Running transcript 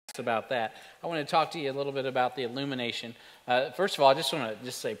about that. I want to talk to you a little bit about the Illumination. First of all, I just want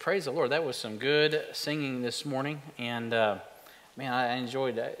to say praise the Lord. That was some good singing this morning, and man, I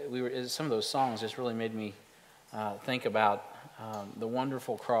enjoyed that. Some of those songs just really made me think about the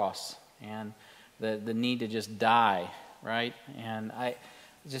wonderful cross and the need to just die, right? And I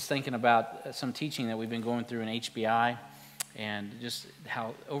just thinking about some teaching that we've been going through in HBI, and just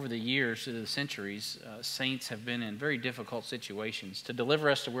how over the years, through the centuries, saints have been in very difficult situations to deliver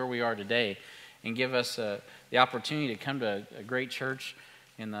us to where we are today and give us the opportunity to come to a great church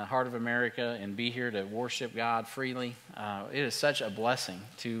in the heart of America and be here to worship God freely. It is such a blessing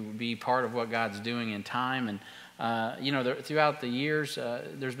to be part of what God's doing in time. And, throughout the years,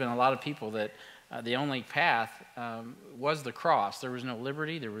 there's been a lot of people that the only path was the cross. There was no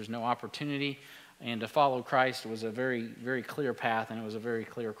liberty. There was no opportunity. And to follow Christ was a very, very clear path, and it was a very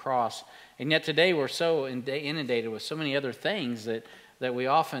clear cross. And yet today we're so inundated with so many other things that we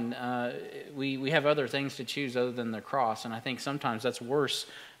often, we have other things to choose other than the cross. And I think sometimes that's worse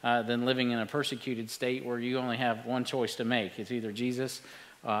than living in a persecuted state where you only have one choice to make. It's either Jesus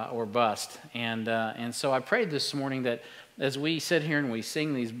or bust. And so I prayed this morning that as we sit here and we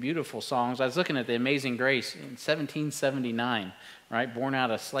sing these beautiful songs, I was looking at the Amazing Grace in 1779, right? Born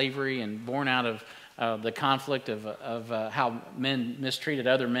out of slavery and born out of the conflict of how men mistreated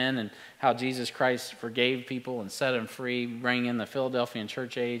other men and how Jesus Christ forgave people and set them free, bringing in the Philadelphian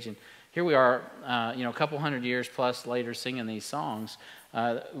church age. And here we are, a couple hundred years plus later singing these songs,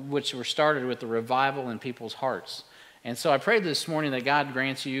 which were started with the revival in people's hearts. And so I prayed this morning that God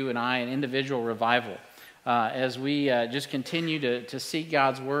grants you and I an individual revival. As we just continue to seek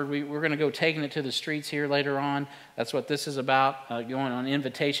God's Word. We're going to go taking it to the streets here later on. That's what this is about, going on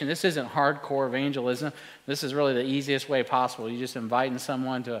invitation. This isn't hardcore evangelism. This is really the easiest way possible. You're just inviting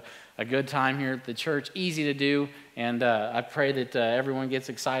someone to a good time here at the church. Easy to do, and I pray that everyone gets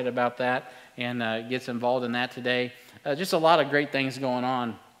excited about that and gets involved in that today. Just a lot of great things going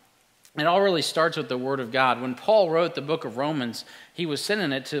on. It all really starts with the Word of God. When Paul wrote the book of Romans, he was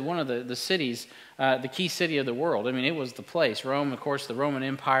sending it to one of the cities, the key city of the world. I mean, it was the place. Rome, of course, the Roman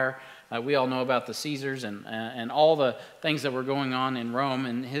Empire. We all know about the Caesars and all the things that were going on in Rome.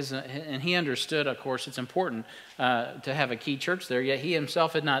 And he understood, of course, it's important to have a key church there, yet he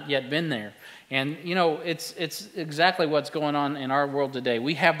himself had not yet been there. And, it's exactly what's going on in our world today.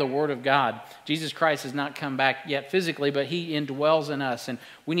 We have the Word of God. Jesus Christ has not come back yet physically, but He indwells in us. And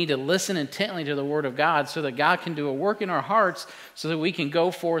we need to listen intently to the Word of God so that God can do a work in our hearts so that we can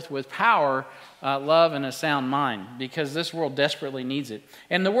go forth with power, love, and a sound mind, because this world desperately needs it.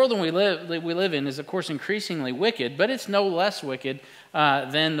 And the world that we live in is, of course, increasingly wicked, but it's no less wicked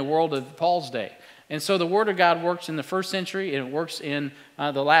than the world of Paul's day. And so the Word of God works in the first century, and it works in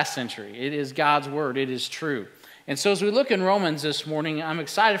the last century. It is God's Word. It is true. And so as we look in Romans this morning, I'm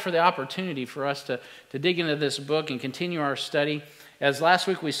excited for the opportunity for us to dig into this book and continue our study. As last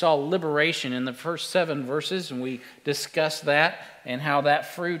week we saw liberation in the first 7 verses, and we discussed that and how that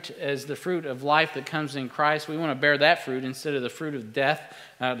fruit is the fruit of life that comes in Christ. We want to bear that fruit instead of the fruit of death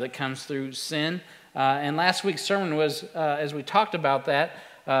that comes through sin. And last week's sermon was, as we talked about that,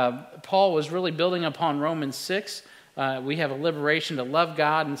 Paul was really building upon Romans 6. We have a liberation to love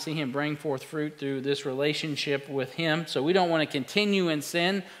God and see Him bring forth fruit through this relationship with Him. So we don't want to continue in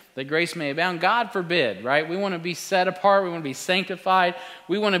sin, that grace may abound. God forbid, right? We want to be set apart. We want to be sanctified.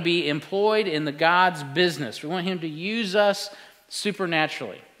 We want to be employed in the God's business. We want Him to use us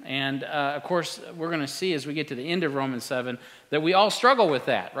supernaturally. And, of course, we're going to see as we get to the end of Romans 7 that we all struggle with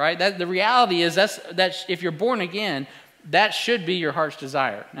that, right? The reality is that if you're born again, that should be your heart's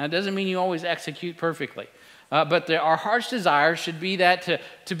desire. Now, it doesn't mean you always execute perfectly. But our heart's desire should be that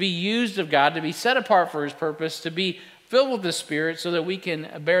to be used of God, to be set apart for His purpose, to be filled with the Spirit so that we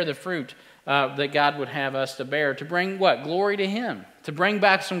can bear the fruit that God would have us to bear, to bring what? Glory to Him, to bring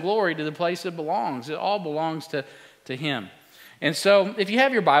back some glory to the place it belongs. It all belongs to Him. And so if you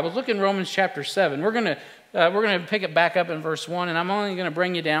have your Bibles, look in Romans chapter 7. We're going to pick it back up in verse 1, and I'm only going to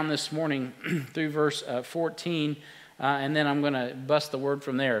bring you down this morning through verse 14, and then I'm going to bust the word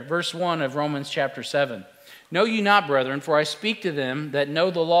from there. Verse 1 of Romans chapter 7. Know ye not, brethren, for I speak to them that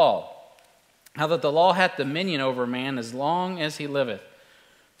know the law, how that the law hath dominion over man as long as he liveth.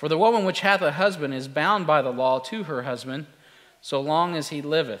 For the woman which hath a husband is bound by the law to her husband, so long as he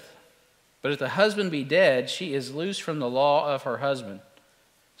liveth. But if the husband be dead, she is loosed from the law of her husband.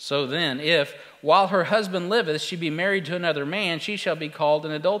 So then, if, while her husband liveth, she be married to another man, she shall be called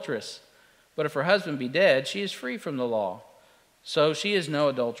an adulteress. But if her husband be dead, she is free from the law. So she is no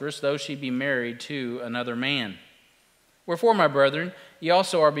adulteress, though she be married to another man. Wherefore, my brethren, ye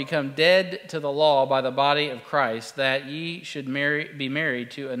also are become dead to the law by the body of Christ, that ye should be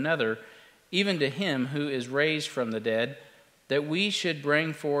married to another, even to him who is raised from the dead, that we should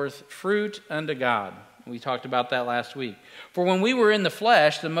bring forth fruit unto God. We talked about that last week. For when we were in the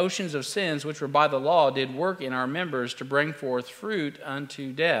flesh, the motions of sins which were by the law did work in our members to bring forth fruit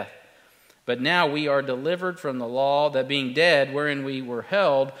unto death. But now we are delivered from the law, that being dead, wherein we were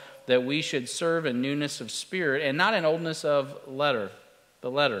held, that we should serve in newness of spirit, and not in oldness of the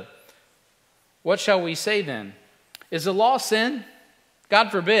letter. What shall we say then? Is the law sin?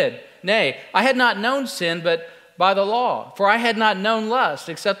 God forbid. Nay, I had not known sin, but by the law. For I had not known lust,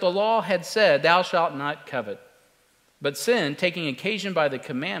 except the law had said, Thou shalt not covet. But sin, taking occasion by the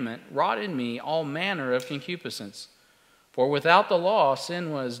commandment, wrought in me all manner of concupiscence. For without the law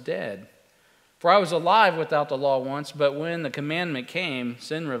sin was dead. For I was alive without the law once, but when the commandment came,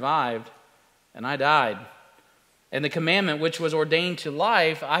 sin revived, and I died. And the commandment which was ordained to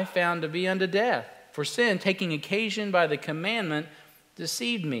life I found to be unto death. For sin, taking occasion by the commandment,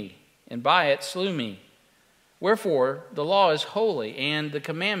 deceived me, and by it slew me. Wherefore the law is holy, and the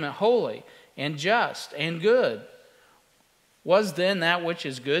commandment holy, and just, and good. Was then that which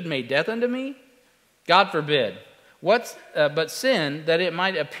is good made death unto me? God forbid. But sin, that it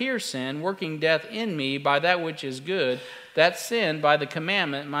might appear sin, working death in me by that which is good, that sin by the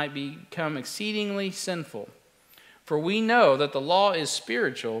commandment might become exceedingly sinful. For we know that the law is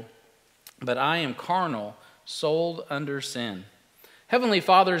spiritual, but I am carnal, sold under sin. Heavenly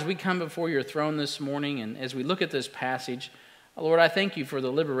Father, as we come before your throne this morning, and as we look at this passage, Lord, I thank you for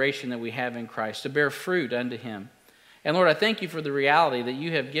the liberation that we have in Christ, to bear fruit unto him. And Lord, I thank you for the reality that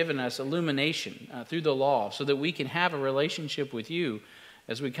you have given us illumination through the law so that we can have a relationship with you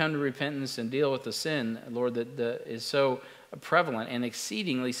as we come to repentance and deal with the sin, Lord, that is so prevalent and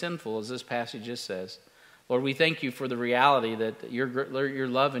exceedingly sinful, as this passage just says. Lord, we thank you for the reality that your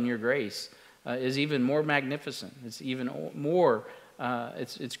love and your grace is even more magnificent. It's even more,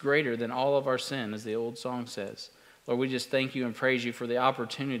 it's greater than all of our sin, as the old song says. Lord, we just thank you and praise you for the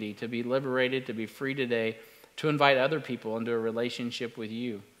opportunity to be liberated, to be free today, to invite other people into a relationship with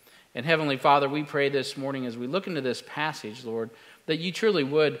you. And Heavenly Father, we pray this morning as we look into this passage, Lord, that you truly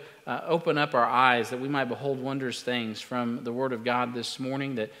would open up our eyes, that we might behold wondrous things from the Word of God this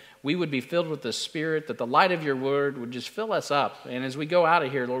morning, that we would be filled with the Spirit, that the light of your Word would just fill us up. And as we go out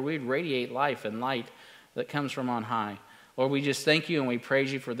of here, Lord, we'd radiate life and light that comes from on high. Lord, we just thank you and we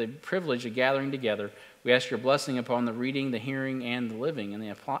praise you for the privilege of gathering together. We ask your blessing upon the reading, the hearing, and the living, and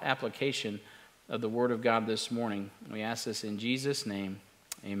the application of the Word of God this morning. We ask this in Jesus' name.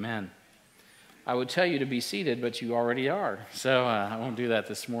 Amen. I would tell you to be seated, but you already are. So I won't do that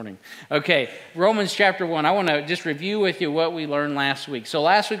this morning. Okay, Romans chapter 1. I want to just review with you what we learned last week. So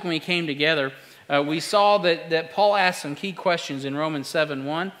last week when we came together, we saw that Paul asked some key questions in Romans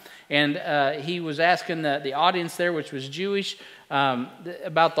 7:1. And he was asking the audience there, which was Jewish,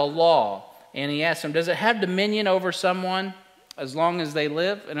 about the law. And he asked them, does it have dominion over someone as long as they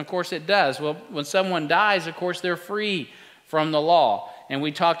live? And of course it does. Well, when someone dies, of course they're free from the law. And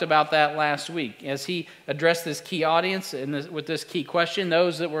we talked about that last week. As he addressed this key audience with this key question,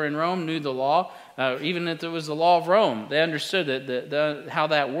 those that were in Rome knew the law. Even if it was the law of Rome, they understood how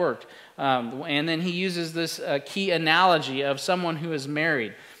that worked. And then he uses this key analogy of someone who is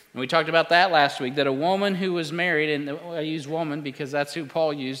married. And we talked about that last week, that a woman who was married, and I use woman because that's who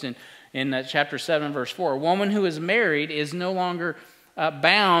Paul used in chapter 7, verse 4. A woman who is married is no longer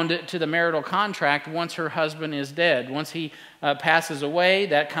bound to the marital contract once her husband is dead. Once he passes away,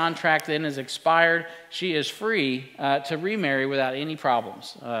 that contract then is expired. She is free to remarry without any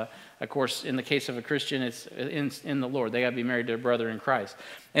problems. Of course, in the case of a Christian, it's in the Lord. They got to be married to a brother in Christ.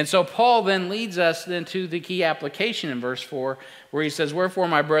 And so Paul then leads us then to the key application in verse 4, where he says, wherefore,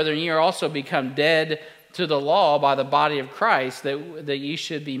 my brethren, ye are also become dead to the law by the body of Christ, that ye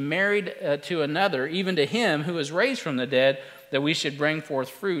should be married to another, even to him who is raised from the dead, that we should bring forth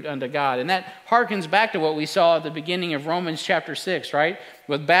fruit unto God. And that harkens back to what we saw at the beginning of Romans chapter 6, right?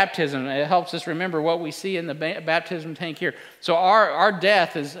 With baptism. It helps us remember what we see in the baptism tank here. So our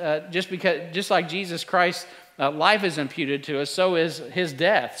death is just like Jesus Christ's life is imputed to us, so is his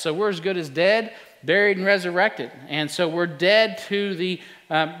death. So we're as good as dead, buried, and resurrected. And so we're dead to the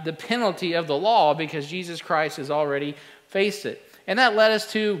penalty of the law because Jesus Christ has already faced it. And that led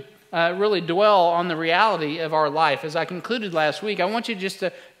us to really dwell on the reality of our life. As I concluded last week, I want you just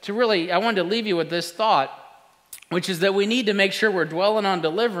I wanted to leave you with this thought, which is that we need to make sure we're dwelling on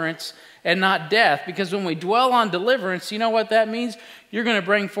deliverance and not death, because when we dwell on deliverance, you know what that means? You're going to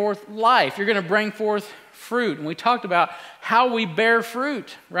bring forth life. You're going to bring forth fruit. And we talked about how we bear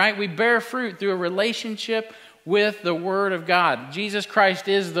fruit, right? We bear fruit through a relationship with the Word of God. Jesus Christ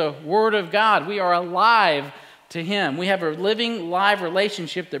is the Word of God. We are alive to Him. We have a living, live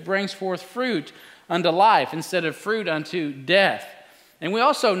relationship that brings forth fruit unto life instead of fruit unto death. And we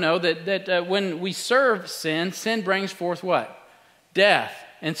also know that when we serve sin, sin brings forth what? Death.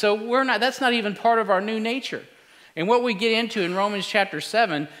 And so that's not even part of our new nature. And what we get into in Romans chapter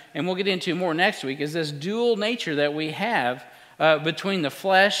 7, and we'll get into more next week, is this dual nature that we have between the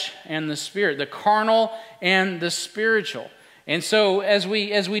flesh and the spirit, the carnal and the spiritual. And so as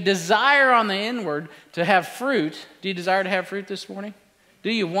we desire on the inward to have fruit, do you desire to have fruit this morning? Do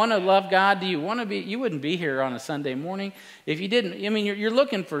you want to love God? Do you want to be? You wouldn't be here on a Sunday morning if you didn't. I mean, you're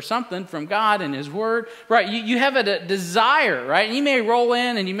looking for something from God and His Word, right? You have a desire, right? And you may roll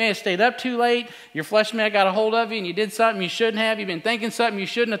in and you may have stayed up too late. Your flesh may have got a hold of you and you did something you shouldn't have. You've been thinking something you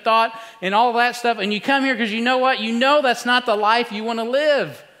shouldn't have thought and all that stuff. And you come here because you know what? You know that's not the life you want to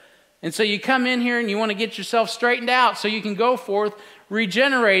live. And so you come in here and you want to get yourself straightened out so you can go forth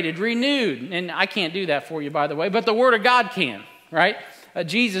regenerated, renewed. And I can't do that for you, by the way, but the Word of God can, right?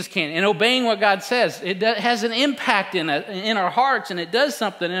 Jesus can. And obeying what God says, it has an impact in our hearts, and it does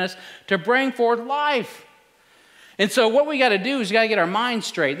something in us to bring forth life. And so what we got to do is we got to get our mind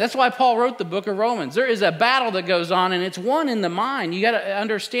straight. That's why Paul wrote the book of Romans. There is a battle that goes on, and it's won in the mind. You got to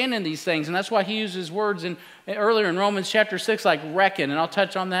understand in these things, and that's why he uses words earlier in Romans chapter 6 like reckon, and I'll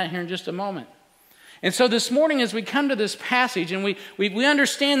touch on that here in just a moment. And so this morning as we come to this passage and we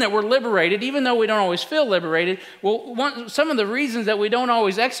understand that we're liberated, even though we don't always feel liberated, well, some of the reasons that we don't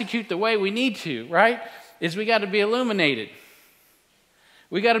always execute the way we need to, right, is we got to be illuminated.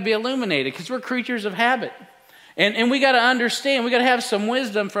 We got to be illuminated because we're creatures of habit. And we got to understand, we got to have some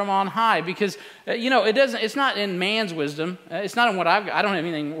wisdom from on high because, it's not in man's wisdom. It's not in what I don't have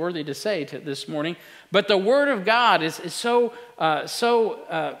anything worthy to say this morning. But the Word of God is so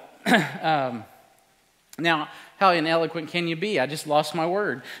now, how ineloquent can you be? I just lost my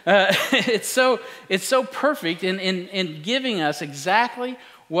word. It's so perfect in giving us exactly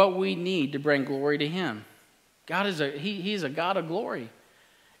what we need to bring glory to Him. God is He's a God of glory,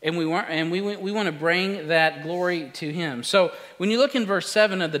 and we want to bring that glory to Him. So when you look in verse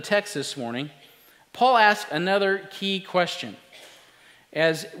 7 of the text this morning, Paul asks another key question,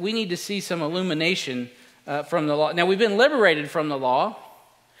 as we need to see some illumination from the law. Now we've been liberated from the law.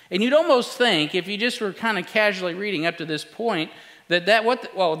 And you'd almost think, if you just were kind of casually reading up to this point, then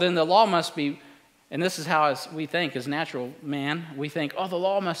the law must be, and this is how we think as natural man, we think, the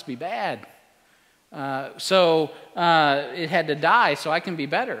law must be bad. So it had to die so I can be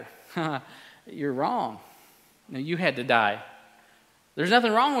better. You're wrong. No, you had to die. There's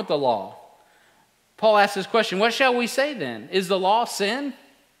nothing wrong with the law. Paul asks this question, what shall we say then? Is the law sin?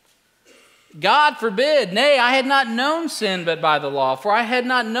 God forbid, nay, I had not known sin but by the law, for I had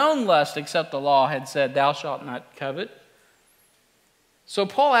not known lust except the law had said, thou shalt not covet. So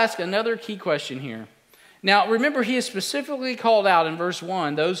Paul asks another key question here. Now, remember, he is specifically called out in verse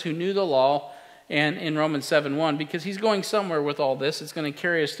 1, those who knew the law, and in Romans 7:1, because he's going somewhere with all this. It's going to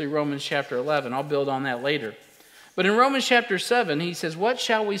carry us through Romans chapter 11. I'll build on that later. But in Romans chapter 7, he says, what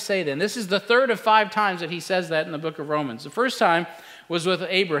shall we say then? This is the third of 5 times that he says that in the book of Romans. The first time was with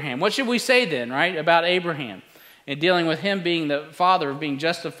Abraham. What should we say then, right, about Abraham and dealing with him being the father of being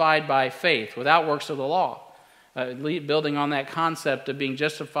justified by faith without works of the law, building on that concept of being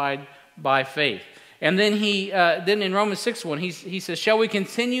justified by faith. And then then in Romans 6:1, he says, shall we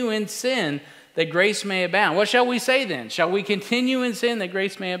continue in sin that grace may abound? What shall we say then? Shall we continue in sin that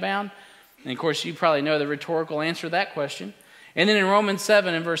grace may abound? And of course, you probably know the rhetorical answer to that question. And then in Romans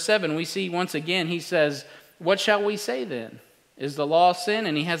 7 and verse 7, we see once again, he says, what shall we say then? Is the law sin?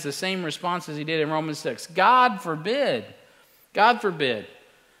 And he has the same response as he did in Romans 6. God forbid. God forbid.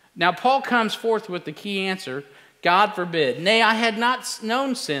 Now, Paul comes forth with the key answer, God forbid. Nay, I had not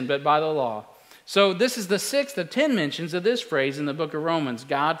known sin but by the law. So this is the 6th of 10 mentions of this phrase in the book of Romans,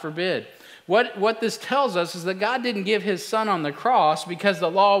 God forbid. What this tells us is that God didn't give His Son on the cross because the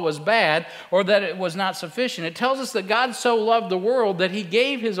law was bad or that it was not sufficient. It tells us that God so loved the world that He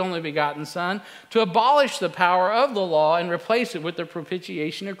gave His only begotten Son to abolish the power of the law and replace it with the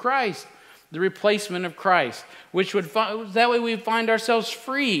propitiation of Christ, the replacement of Christ, that way we find ourselves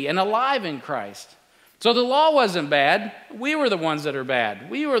free and alive in Christ. So the law wasn't bad. We were the ones that are bad.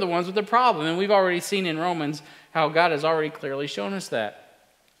 We were the ones with the problem, and we've already seen in Romans how God has already clearly shown us that.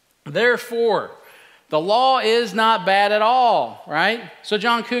 Therefore, the law is not bad at all, right? So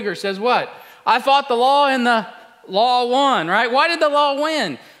John Cougar says what? I fought the law and the law won, right? Why did the law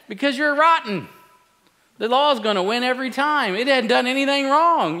win? Because you're rotten. The law is going to win every time. It hadn't done anything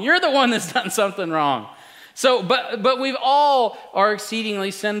wrong. You're the one that's done something wrong. So, but we all are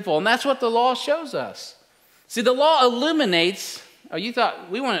exceedingly sinful, and that's what the law shows us. See, the law illuminates. Oh, you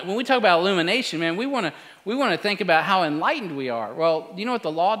thought when we talk about illumination, man, we want to think about how enlightened we are. Well, do you know what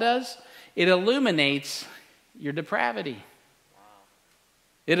the law does? It illuminates your depravity. Wow.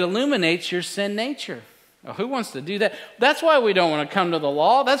 It illuminates your sin nature. Oh, who wants to do that? That's why we don't want to come to the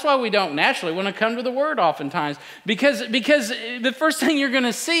law. That's why we don't naturally want to come to the Word oftentimes. Because the first thing you're going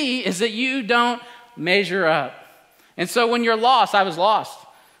to see is that you don't measure up. And so when you're lost, I was lost.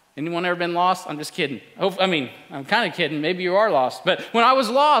 Anyone ever been lost? I'm just kidding. I'm kind of kidding. Maybe you are lost. But when I was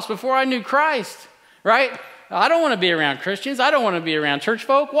lost before I knew Christ, right? I don't want to be around Christians. I don't want to be around church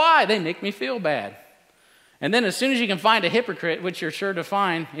folk. Why? They make me feel bad. And then as soon as you can find a hypocrite, which you're sure to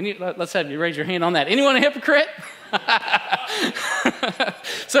find, let's have you raise your hand on that. Anyone a hypocrite?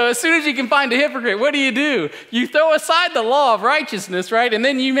 So as soon as you can find a hypocrite, what do? You throw aside the law of righteousness, right? And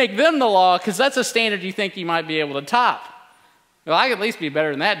then you make them the law because that's a standard you think you might be able to top. Well, I could at least be better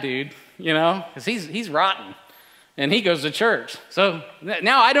than that dude, because he's rotten. And he goes to church. So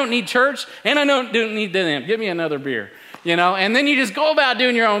now I don't need church and I don't need them. Give me another beer, And then you just go about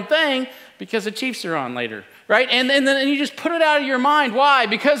doing your own thing because the Chiefs are on later. Right? And then you just put it out of your mind. Why?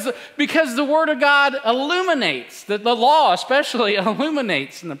 Because the Word of God illuminates. The law especially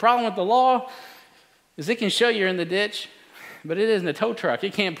illuminates. And the problem with the law is it can show you're in the ditch, but it isn't a tow truck.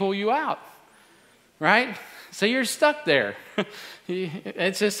 It can't pull you out. Right? So you're stuck there.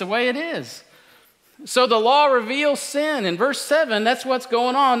 It's just the way it is. So the law reveals sin. In verse 7, that's what's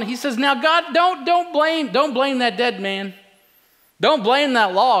going on. He says, now God, don't blame that dead man. Don't blame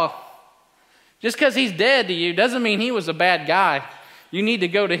that law. Just because he's dead to you doesn't mean he was a bad guy. You need to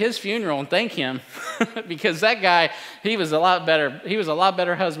go to his funeral and thank him because that guy, he was a lot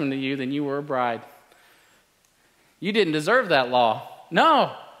better husband to you than you were a bride. You didn't deserve that law.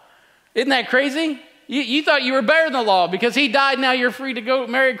 No. Isn't that crazy? You thought you were better than the law because he died, now you're free to go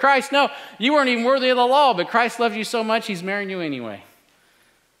marry Christ. No, you weren't even worthy of the law, but Christ loves you so much he's marrying you anyway.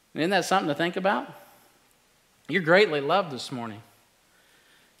 Isn't that something to think about? You're greatly loved this morning.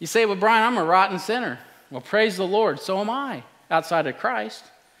 You say, well, Brian, I'm a rotten sinner. Well, praise the Lord. So am I outside of Christ,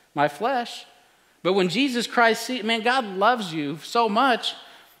 my flesh. But when Jesus Christ sees, man, God loves you so much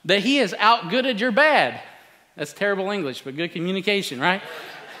that he has outgooded your bad. That's terrible English, but good communication, right?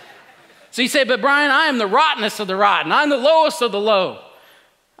 So you say, but Brian, I am the rottenest of the rotten. I'm the lowest of the low.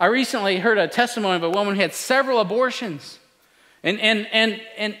 I recently heard a testimony of a woman who had several abortions. And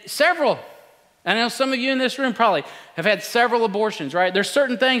several. I know some of you in this room probably have had several abortions, right? There's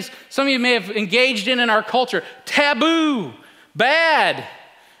certain things some of you may have engaged in our culture. Taboo, bad.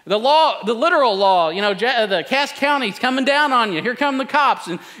 The law, the literal law, the Cass County's coming down on you. Here come the cops.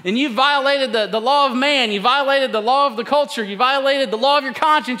 And you violated the law of man. You violated the law of the culture. You violated the law of your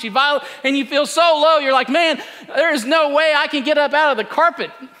conscience. And you feel so low. You're like, man, there is no way I can get up out of the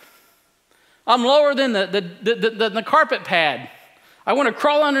carpet. I'm lower than the carpet pad. I want to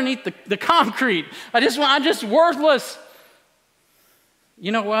crawl underneath the concrete. I'm just worthless.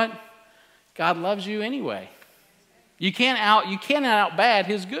 You know what? God loves you anyway. You can't out bad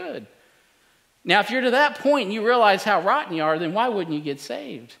his good. Now, if you're to that point and you realize how rotten you are, then why wouldn't you get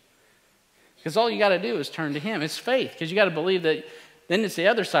saved? Because all you got to do is turn to him. It's faith. Because you got to believe that, then it's the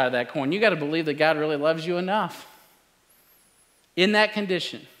other side of that coin. You got to believe that God really loves you enough in that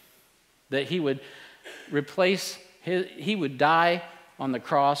condition that he would he would die on the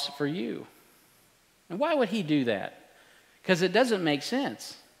cross for you. And why would he do that? Because it doesn't make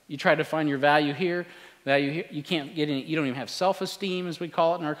sense. You try to find your value here, you can't get any, you don't even have self-esteem, as we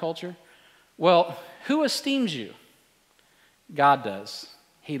call it in our culture. Well, who esteems you? God does.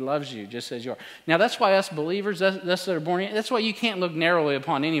 He loves you just as you are. Now, that's why us believers, us that are born again, that's why you can't look narrowly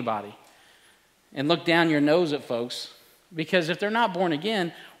upon anybody and look down your nose at folks. Because if they're not born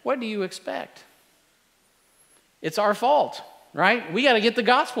again, what do you expect? It's our fault, right? We got to get the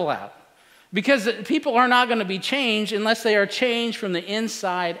gospel out. Because people are not going to be changed unless they are changed from the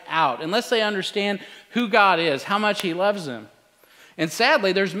inside out, unless they understand who God is, how much he loves them. And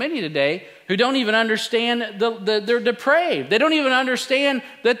sadly, there's many today who don't even understand they're depraved. They don't even understand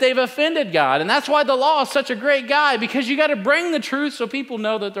that they've offended God. And that's why the law is such a great guide, because you got to bring the truth so people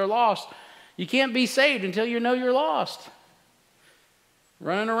know that they're lost. You can't be saved until you know you're lost.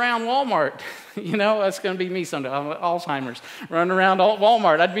 Running around Walmart, that's going to be me someday. I'm Alzheimer's. Running around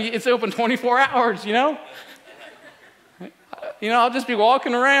Walmart. It's open 24 hours, I'll just be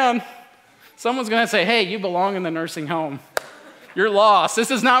walking around. Someone's going to say, hey, you belong in the nursing home. You're lost.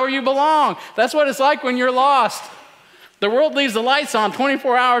 This is not where you belong. That's what it's like when you're lost. The world leaves the lights on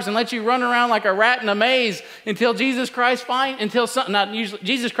 24 hours and lets you run around like a rat in a maze until Jesus Christ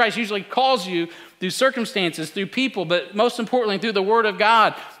Jesus Christ usually calls you through circumstances, through people, but most importantly through the Word of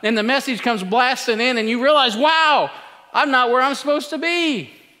God. And the message comes blasting in and you realize, wow, I'm not where I'm supposed to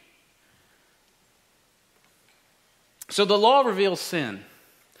be. So the law reveals sin.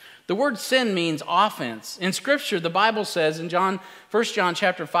 The word sin means offense. In Scripture, the Bible says in 1 John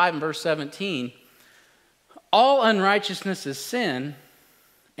chapter 5 and verse 17, all unrighteousness is sin,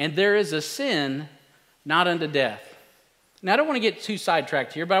 and there is a sin not unto death. Now, I don't want to get too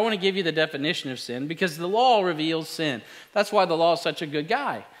sidetracked here, but I want to give you the definition of sin because the law reveals sin. That's why the law is such a good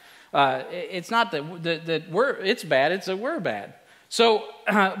guy. It's not that it's bad, it's that we're bad. So,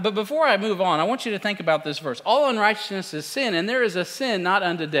 but before I move on, I want you to think about this verse. All unrighteousness is sin, and there is a sin not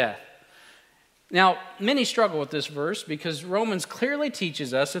unto death. Now, many struggle with this verse because Romans clearly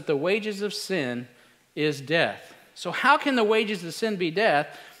teaches us that the wages of sin is death. So how can the wages of sin be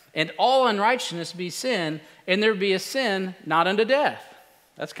death, and all unrighteousness be sin, and there be a sin not unto death?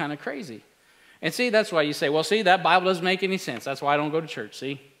 That's kind of crazy. And see, that's why you say, well, see, that Bible doesn't make any sense. That's why I don't go to church,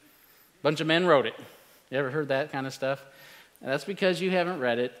 see? A bunch of men wrote it. You ever heard that kind of stuff? And that's because you haven't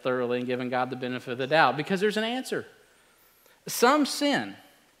read it thoroughly and given God the benefit of the doubt, because there's an answer. Some sin,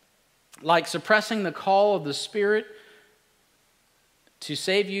 like suppressing the call of the Spirit to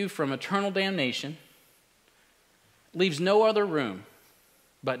save you from eternal damnation, leaves no other room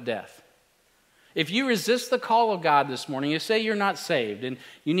but death. If you resist the call of God this morning, you say you're not saved and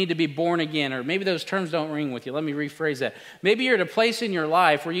you need to be born again, or maybe those terms don't ring with you. Let me rephrase that. Maybe you're at a place in your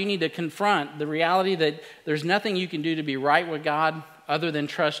life where you need to confront the reality that there's nothing you can do to be right with God other than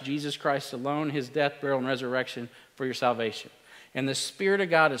trust Jesus Christ alone, his death, burial, and resurrection for your salvation. And the Spirit of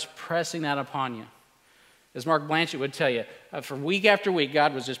God is pressing that upon you. As Mark Blanchett would tell you, for week after week,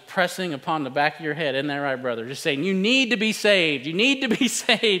 God was just pressing upon the back of your head. Isn't that right, brother? Just saying, you need to be saved. You need to be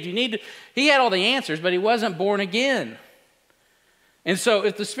saved. He had all the answers, but he wasn't born again. And so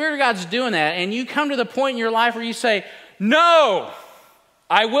if the Spirit of God's doing that, and you come to the point in your life where you say, no,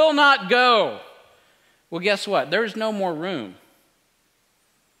 I will not go. Well, guess what? There's no more room.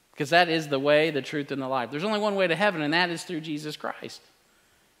 Because that is the way, the truth, and the life. There's only one way to heaven, and that is through Jesus Christ.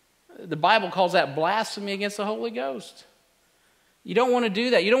 The Bible calls that blasphemy against the Holy Ghost. You don't want to do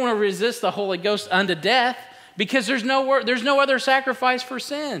that. You don't want to resist the Holy Ghost unto death because there's no other sacrifice for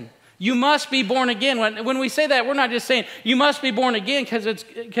sin. You must be born again. When we say that, we're not just saying you must be born again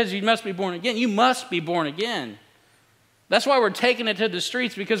because you must be born again. You must be born again. That's why we're taking it to the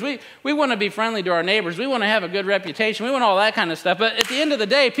streets, because we want to be friendly to our neighbors. We want to have a good reputation. We want all that kind of stuff. But at the end of the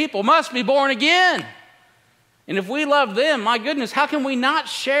day, people must be born again. And if we love them, my goodness, how can we not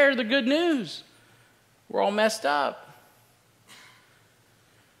share the good news? We're all messed up.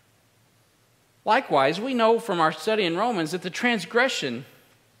 Likewise, we know from our study in Romans that the transgression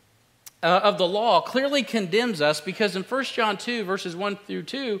of the law clearly condemns us, because in 1 John 2, verses 1 through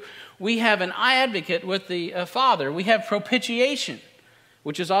 2, we have an advocate with the Father. We have propitiation,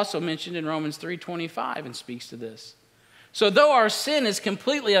 which is also mentioned in Romans 3:25 and speaks to this. So though our sin is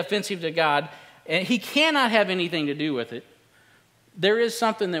completely offensive to God, and he cannot have anything to do with it, there is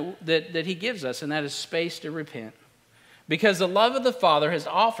something that he gives us, and that is space to repent. Because the love of the Father has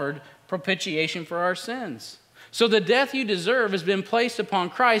offered propitiation for our sins. So the death you deserve has been placed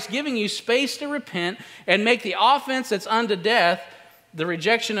upon Christ, giving you space to repent and make the offense that's unto death the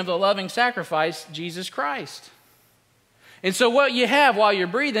rejection of the loving sacrifice, Jesus Christ. And so what you have while you're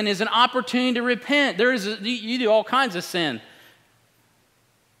breathing is an opportunity to repent. You do all kinds of sin,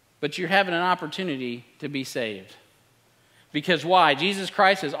 but you're having an opportunity to be saved. Because why? Jesus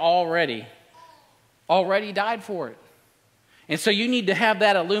Christ has already died for it. And so you need to have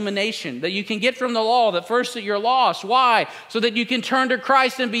that illumination that you can get from the law, that first that you're lost. Why? So that you can turn to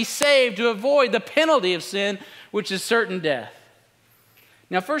Christ and be saved to avoid the penalty of sin, which is certain death.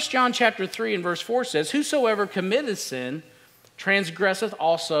 Now 1 John chapter 3 and verse 4 says, whosoever committeth sin transgresseth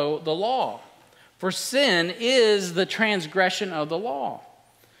also the law. For sin is the transgression of the law.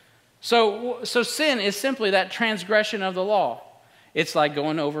 So sin is simply that transgression of the law. It's like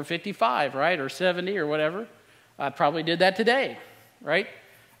going over 55, right? Or 70 or whatever. I probably did that today, right?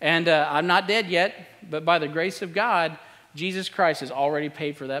 And I'm not dead yet, but by the grace of God, Jesus Christ has already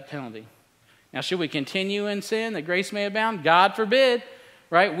paid for that penalty. Now, should we continue in sin that grace may abound? God forbid,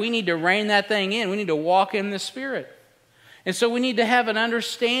 right? We need to rein that thing in. We need to walk in the Spirit. And so we need to have an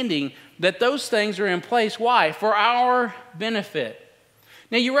understanding that those things are in place. Why? For our benefit.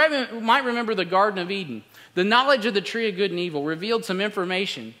 Now, you might remember the Garden of Eden. The knowledge of the tree of good and evil revealed some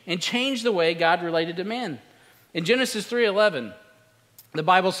information and changed the way God related to men. In Genesis 3:11, the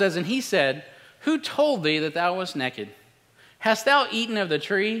Bible says, and he said, who told thee that thou wast naked? Hast thou eaten of the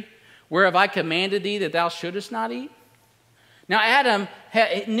tree whereof I commanded thee that thou shouldest not eat? Now Adam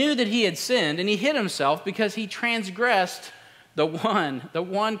knew that he had sinned, and he hid himself because he transgressed the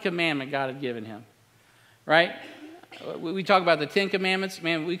one commandment God had given him. Right? We talk about the 10 commandments.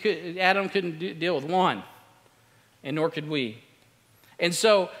 Man, Adam couldn't deal with one, and nor could we. And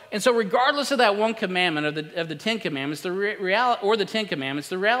so regardless of that one commandment of the 10 commandments, the 10 commandments,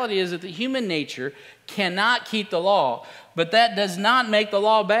 the reality is that the human nature cannot keep the law, but that does not make the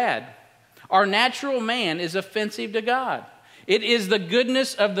law bad. Our natural man is offensive to God. It is the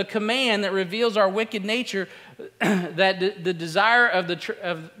goodness of the command that reveals our wicked nature, that the desire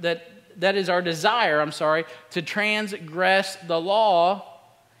that is our desire, to transgress the law,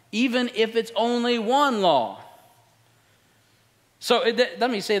 even if it's only one law. So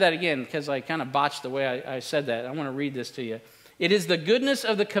let me say that again, because I kind of botched the way I said that. I want to read this to you. It is the goodness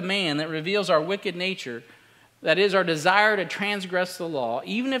of the command that reveals our wicked nature, that is our desire to transgress the law,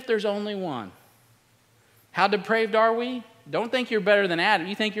 even if there's only one. How depraved are we? Don't think you're better than Adam.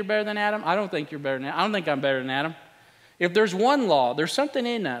 You think you're better than Adam? I don't think you're better than Adam. I don't think I'm better than Adam. If there's one law, there's something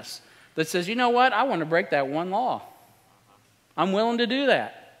in us that says, you know what? I want to break that one law. I'm willing to do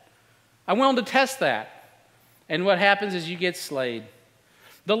that. I'm willing to test that. And what happens is you get slayed.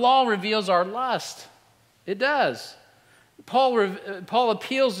 The law reveals our lust. It does. Paul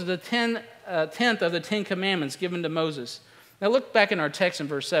appeals to the 10th of the 10 commandments given to Moses. Now look back in our text in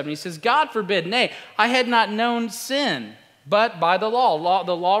verse 7. He says, God forbid, nay, I had not known sin, but by the law.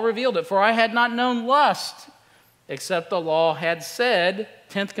 The law revealed it. For I had not known lust, except the law had said,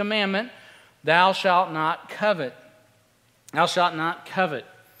 10th commandment, thou shalt not covet. Thou shalt not covet.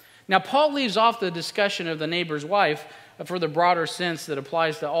 Now Paul leaves off the discussion of the neighbor's wife for the broader sense that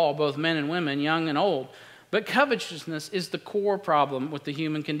applies to all, both men and women, young and old. But covetousness is the core problem with the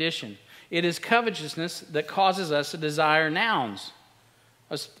human condition. It is covetousness that causes us to desire nouns.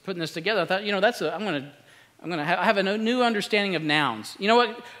 I was putting this together. I thought, I have a new understanding of nouns. You know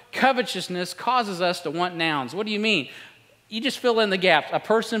what? Covetousness causes us to want nouns. What do you mean? You just fill in the gaps. A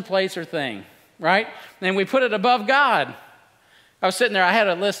person, place, or thing, right? And we put it above God. I was sitting there. I had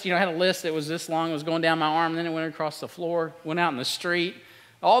a list. I had a list that was this long. It was going down my arm. And then it went across the floor. Went out in the street.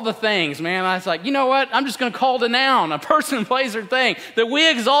 All the things, man. I was like, you know what? I'm just going to call it a noun, a person, place, or thing that we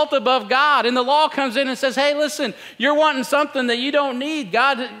exalt above God. And the law comes in and says, hey, listen, you're wanting something that you don't need,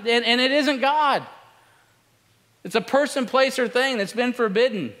 God, and it isn't God. It's a person, place, or thing that's been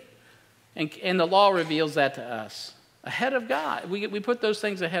forbidden. And the law reveals that to us. Ahead of God. We put those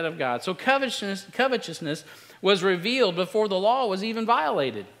things ahead of God. So covetousness was revealed before the law was even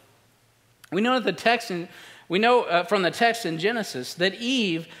violated. We know from the text in Genesis that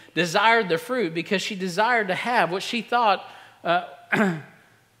Eve desired the fruit because she desired to have what she thought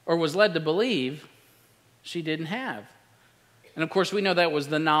or was led to believe she didn't have. And of course we know that was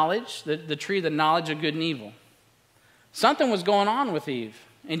the knowledge, the tree of the knowledge of good and evil. Something was going on with Eve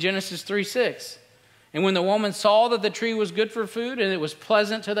in Genesis 3:6. And when the woman saw that the tree was good for food and it was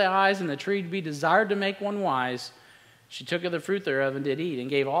pleasant to the eyes and the tree to be desired to make one wise, she took of the fruit thereof and did eat, and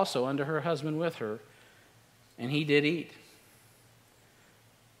gave also unto her husband with her, and he did eat.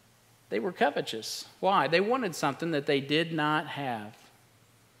 They were covetous. Why? They wanted something that they did not have.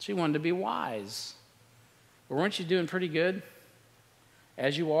 She wanted to be wise. Well, weren't you doing pretty good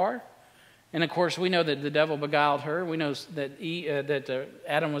as you are? And of course, we know that the devil beguiled her. We know that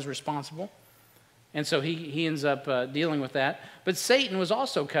Adam was responsible. And so he ends up dealing with that. But Satan was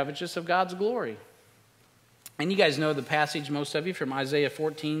also covetous of God's glory. And you guys know the passage, most of you, from Isaiah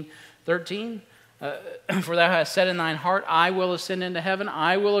 14:13. For thou hast said in thine heart, I will ascend into heaven.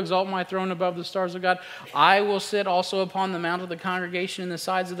 I will exalt my throne above the stars of God. I will sit also upon the mount of the congregation in the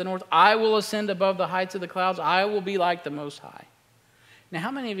sides of the north. I will ascend above the heights of the clouds. I will be like the Most High. Now,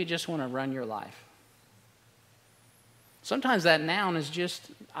 how many of you just want to run your life? Sometimes that noun is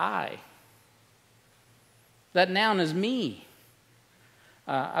just I. That noun is me.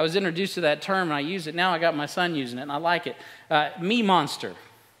 I was introduced to that term and I use it. Now I got my son using it and I like it. Me monster,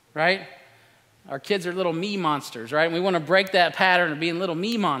 right? Our kids are little me monsters, right? And we want to break that pattern of being little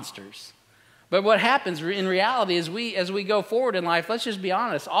me monsters. But what happens in reality is as we go forward in life, let's just be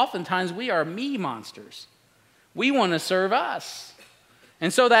honest, oftentimes we are me monsters. We want to serve us.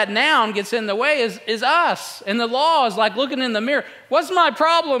 And so that noun gets in the way is us. And the law is like looking in the mirror. What's my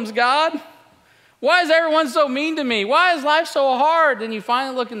problems, God? Why is everyone so mean to me? Why is life so hard? Then you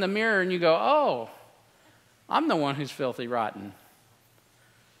finally look in the mirror and you go, oh, I'm the one who's filthy rotten.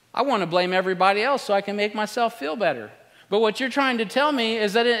 I want to blame everybody else so I can make myself feel better. But what you're trying to tell me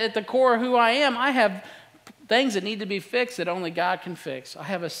is that at the core of who I am, I have things that need to be fixed that only God can fix. I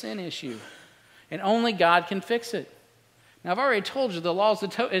have a sin issue, and only God can fix it. Now, I've already told you the law is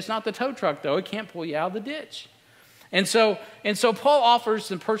it's not the tow truck, though. It can't pull you out of the ditch. And so Paul offers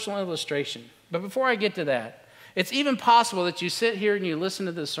some personal illustration. But before I get to that, it's even possible that you sit here and you listen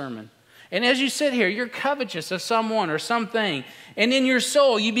to this sermon. And as you sit here, you're covetous of someone or something. And in your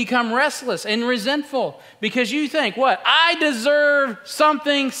soul, you become restless and resentful because you think, what? I deserve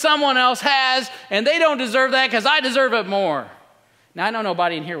something someone else has, and they don't deserve that because I deserve it more. Now, I know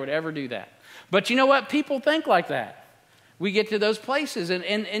nobody in here would ever do that. But you know what? People think like that. We get to those places.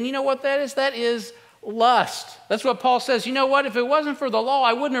 And you know what that is? That is lust. That's what Paul says. You know what? If it wasn't for the law,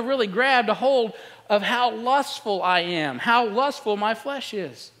 I wouldn't have really grabbed a hold of how lustful I am, how lustful my flesh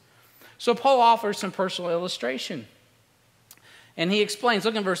is. So Paul offers some personal illustration. And he explains,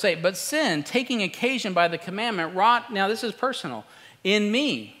 look in verse 8, but sin, taking occasion by the commandment, wrought, now this is personal, in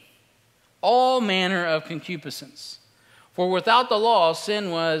me all manner of concupiscence. For without the law,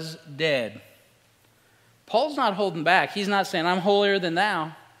 sin was dead. Paul's not holding back. He's not saying, I'm holier than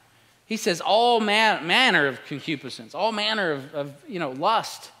thou. He says all manner of concupiscence, all manner of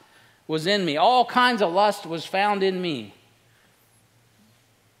lust was in me. All kinds of lust was found in me.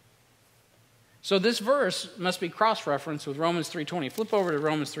 So this verse must be cross-referenced with Romans 3:20. Flip over to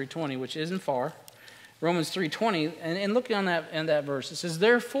Romans 3:20, which isn't far. Romans 3:20, and look on that verse. It says,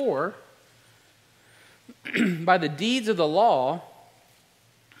 therefore, by the deeds of the law,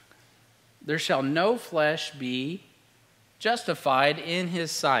 there shall no flesh be justified in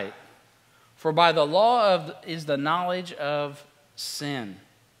his sight. For by the law is the knowledge of sin.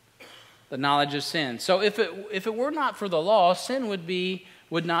 The knowledge of sin. So if it were not for the law, sin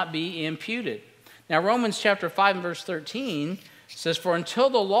would not be imputed. Now, Romans chapter 5 and verse 13 says, for until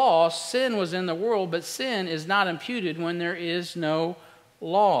the law, sin was in the world, but sin is not imputed when there is no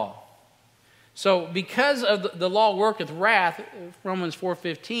law. So because of the law worketh wrath, Romans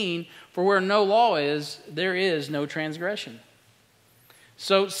 4:15, for where no law is, there is no transgression.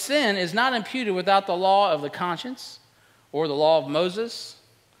 So sin is not imputed without the law of the conscience or the law of Moses,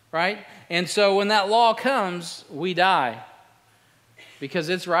 right? And so when that law comes, we die because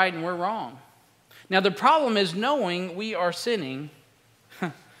it's right and we're wrong. Now, the problem is knowing we are sinning.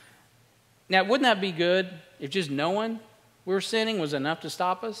 Now, wouldn't that be good if just knowing we're sinning was enough to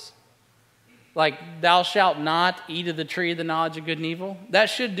stop us? Like, thou shalt not eat of the tree of the knowledge of good and evil. That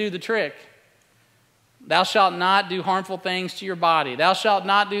should do the trick. Thou shalt not do harmful things to your body. Thou shalt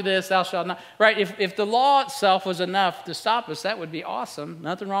not do this, thou shalt not. Right, if the law itself was enough to stop us, that would be awesome.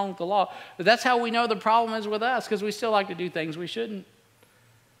 Nothing wrong with the law. But that's how we know the problem is with us, because we still like to do things we shouldn't.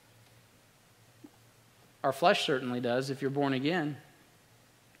 Our flesh certainly does if you're born again.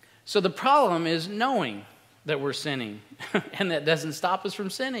 So the problem is knowing that we're sinning, and that doesn't stop us from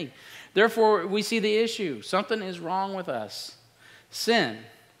sinning. Therefore, we see the issue. Something is wrong with us. Sin,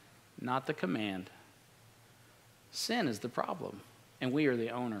 not the command. Sin is the problem, and we are the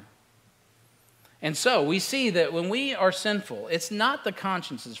owner. And so we see that when we are sinful, it's not the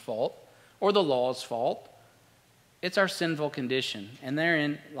conscience's fault or the law's fault. It's our sinful condition, and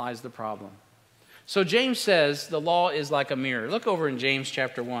therein lies the problem. So James says the law is like a mirror. Look over in James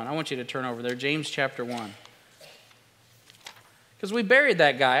chapter 1. I want you to turn over there. James chapter 1. Because we buried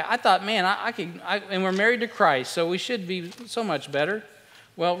that guy. I thought, man, and we're married to Christ, so we should be so much better.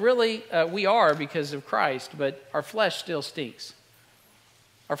 Well, really, we are because of Christ, but our flesh still stinks.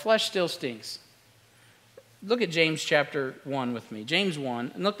 Our flesh still stinks. Look at James chapter 1 with me. James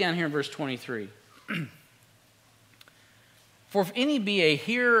 1, and look down here in verse 23. For if any be a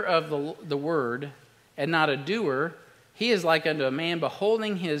hearer of the word and not a doer, he is like unto a man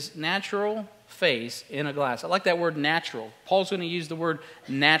beholding his natural face in a glass. I like that word natural. Paul's going to use the word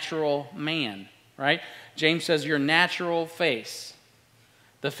natural man, right? James says your natural face.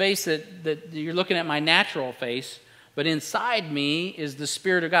 The face that you're looking at, my natural face, but inside me is the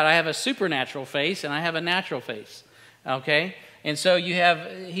Spirit of God. I have a supernatural face and I have a natural face, okay? And so you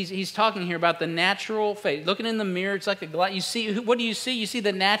have, he's talking here about the natural face. Looking in the mirror, it's like a glass. You see, what do you see? You see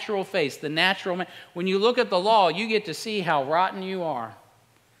the natural face, the natural man. When you look at the law, you get to see how rotten you are.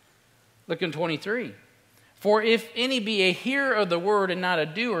 Look in 23. For if any be a hearer of the word and not a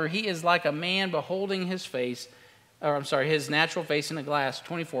doer, he is like a man beholding his face, his natural face in a glass.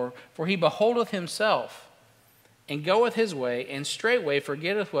 24. For he beholdeth himself and goeth his way, and straightway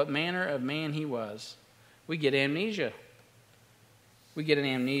forgetteth what manner of man he was. We get amnesia. We get an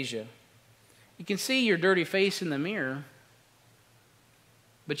amnesia. You can see your dirty face in the mirror,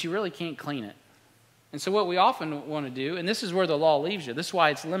 but you really can't clean it. And so what we often want to do, and this is where the law leaves you. This is why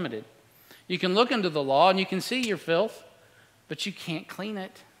it's limited. You can look into the law and you can see your filth, but you can't clean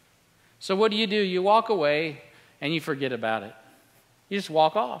it. So what do? You walk away and you forget about it. You just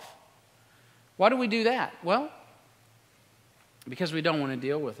walk off. Why do we do that? Well, Because we don't want to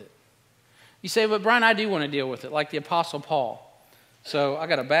deal with it. You say, but Brian, I do want to deal with it, like the Apostle Paul. So I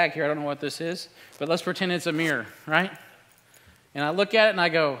got a bag here. I don't know what this is, but let's pretend it's a mirror, right? And I look at it and I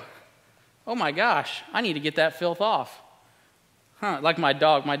go, oh my gosh, I need to get that filth off. Like my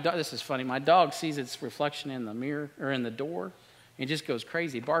dog, this is funny. My dog sees its reflection in the mirror or in the door and just goes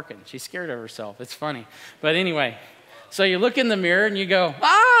crazy barking. She's scared of herself. It's funny. But anyway, so you look in the mirror and you go,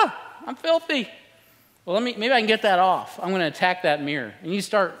 I'm filthy. Well, maybe I can get that off. I'm going to attack that mirror. And you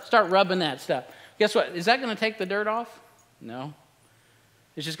start rubbing that stuff. Guess what? Is that going to take the dirt off? No.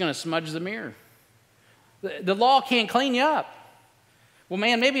 It's just going to smudge the mirror. The law can't clean you up. Well,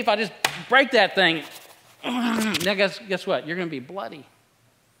 man, maybe if I just break that thing, now guess what? You're going to be bloody.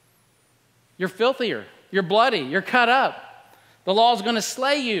 You're filthier. You're bloody. You're cut up. The law is going to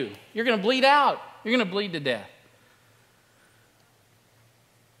slay you. You're going to bleed out. You're going to bleed to death.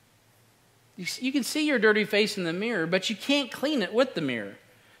 You can see your dirty face in the mirror, but you can't clean it with the mirror.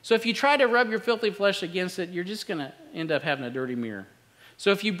 So if you try to rub your filthy flesh against it, you're just going to end up having a dirty mirror.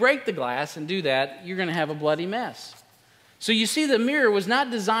 So if you break the glass and do that, you're going to have a bloody mess. So you see, the mirror was not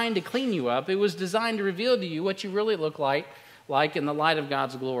designed to clean you up. It was designed to reveal to you what you really look like in the light of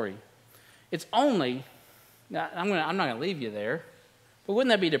God's glory. It's only, I'm not going to leave you there, but wouldn't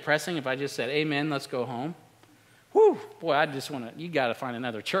that be depressing if I just said, amen, let's go home? Whew, boy, you got to find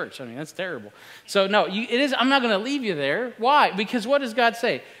another church. I mean, that's terrible. So no, I'm not going to leave you there. Why? Because what does God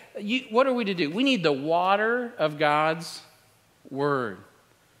say? What are we to do? We need the water of God's word.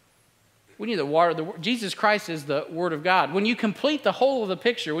 We need the water. Jesus Christ is the Word of God. When you complete the whole of the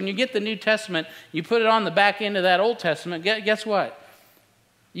picture, when you get the New Testament, you put it on the back end of that Old Testament, guess what?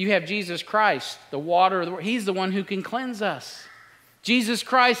 You have Jesus Christ, the water of the Word. He's the one who can cleanse us. Jesus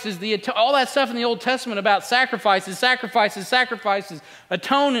Christ is all that stuff in the Old Testament about sacrifices,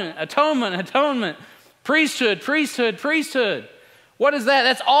 atonement, priesthood. What is that?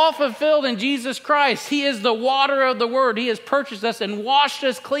 That's all fulfilled in Jesus Christ. He is the water of the Word. He has purchased us and washed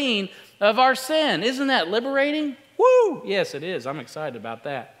us clean of our sin. Isn't that liberating? Woo! Yes, it is. I'm excited about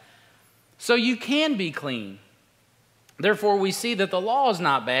that. So you can be clean. Therefore, we see that the law is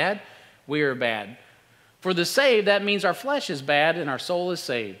not bad. We are bad. For the saved, that means our flesh is bad and our soul is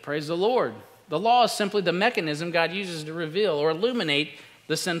saved. Praise the Lord. The law is simply the mechanism God uses to reveal or illuminate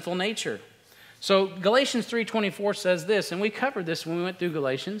the sinful nature. So Galatians 3:24 says this, and we covered this when we went through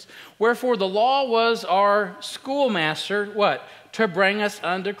Galatians. Wherefore the law was our schoolmaster, what? To bring us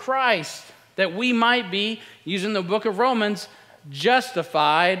unto Christ, that we might be, using the book of Romans,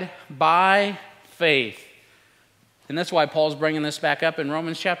 justified by faith. And that's why Paul's bringing this back up in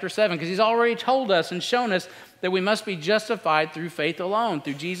Romans chapter 7, because he's already told us and shown us that we must be justified through faith alone,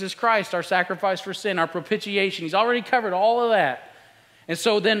 through Jesus Christ, our sacrifice for sin, our propitiation. He's already covered all of that. And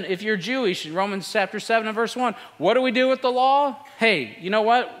so then if you're Jewish, in Romans chapter 7 and verse 1, what do we do with the law? Hey, you know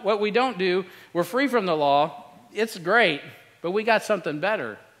what? What we don't do, we're free from the law. It's great, but we got something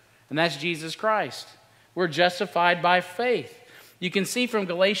better, and that's Jesus Christ. We're justified by faith. You can see from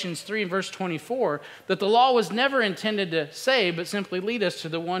Galatians 3 and verse 24 that the law was never intended to save, but simply lead us to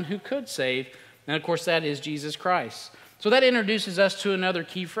the one who could save. And of course, that is Jesus Christ. So that introduces us to another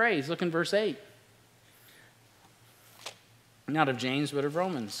key phrase. Look in verse 8. Not of James, but of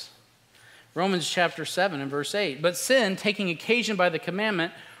Romans. Romans chapter 7 and verse 8. But sin, taking occasion by the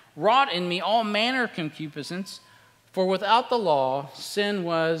commandment, wrought in me all manner of concupiscence, for without the law, sin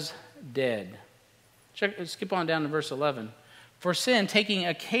was dead. Skip on down to verse 11. For sin, taking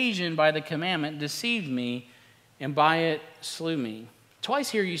occasion by the commandment, deceived me, and by it slew me.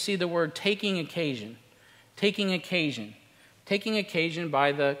 Twice here you see the word taking occasion. Taking occasion. Taking occasion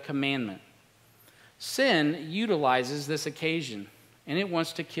by the commandment. Sin utilizes this occasion, and it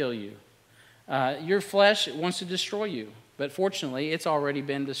wants to kill you. Your flesh wants to destroy you, but fortunately, it's already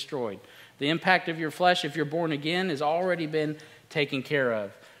been destroyed. The impact of your flesh, if you're born again, has already been taken care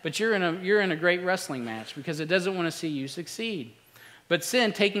of. But you're in a great wrestling match because it doesn't want to see you succeed. But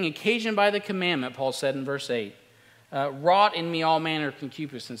sin, taking occasion by the commandment, Paul said in verse 8, wrought in me all manner of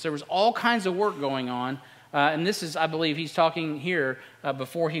concupiscence. There was all kinds of work going on. And this is, I believe, he's talking here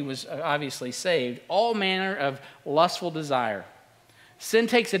before he was obviously saved. All manner of lustful desire. Sin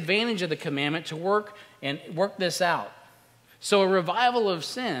takes advantage of the commandment to work this out. So a revival of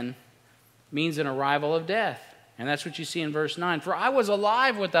sin means an arrival of death. And that's what you see in verse 9. For I was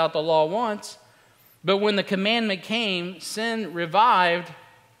alive without the law once, but when the commandment came, sin revived,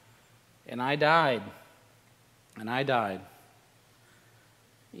 and I died. And I died.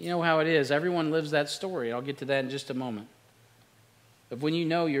 You know how it is. Everyone lives that story. I'll get to that in just a moment. Of when you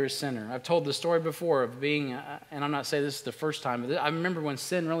know you're a sinner. I've told the story before of being, and I'm not saying this is the first time, but I remember when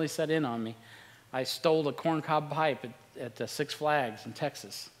sin really set in on me. I stole a corncob pipe at at Six Flags in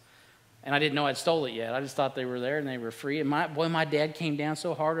Texas. And I didn't know I'd stole it yet. I just thought they were there and they were free. And my dad came down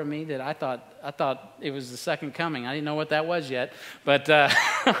so hard on me that I thought it was the second coming. I didn't know what that was yet. But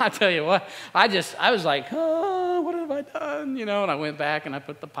I tell you what, I was like, oh, what have I done? And I went back and I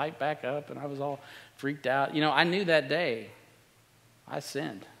put the pipe back up and I was all freaked out. I knew that day I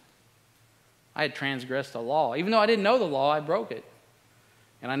sinned. I had transgressed the law. Even though I didn't know the law, I broke it.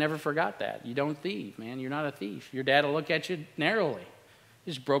 And I never forgot that. You don't thieve, man. You're not a thief. Your dad will look at you narrowly. It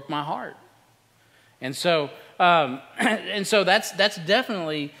just broke my heart. And so that's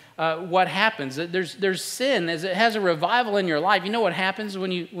definitely what happens. There's sin. As it has a revival in your life. You know what happens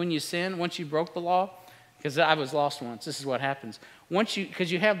when you sin, once you broke the law? Because I was lost once. This is what happens.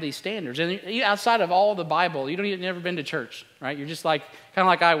 Because you have these standards. And outside of all the Bible, you've never been to church, right? You're just kind of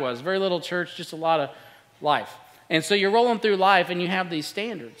like I was. Very little church, just a lot of life. And so you're rolling through life and you have these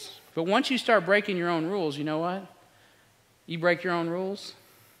standards. But once you start breaking your own rules, you know what? You break your own rules,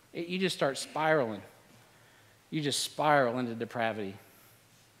 you just start spiraling. You just spiral into depravity.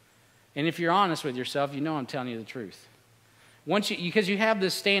 And if you're honest with yourself, you know I'm telling you the truth. Because you have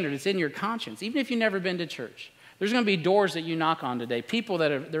this standard, it's in your conscience. Even if you've never been to church, there's going to be doors that you knock on today. People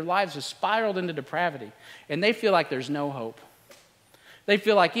their lives have spiraled into depravity, and they feel like there's no hope. They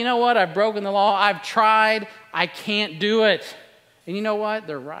feel like, you know what, I've broken the law, I've tried, I can't do it. And you know what?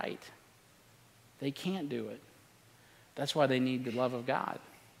 They're right. They can't do it. That's why they need the love of God.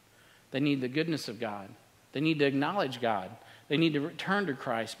 They need the goodness of God. They need to acknowledge God. They need to return to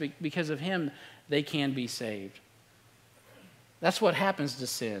Christ. Because of Him, they can be saved. That's what happens to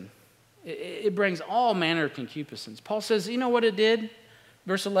sin. It brings all manner of concupiscence. Paul says, you know what it did?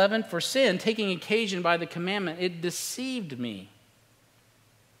 Verse 11, for sin, taking occasion by the commandment, it deceived me.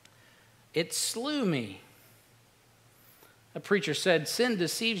 It slew me. A preacher said, sin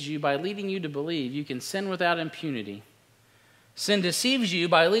deceives you by leading you to believe you can sin without impunity. Sin deceives you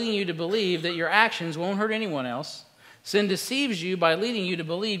by leading you to believe that your actions won't hurt anyone else. Sin deceives you by leading you to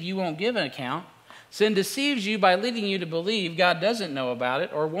believe you won't give an account. Sin deceives you by leading you to believe God doesn't know about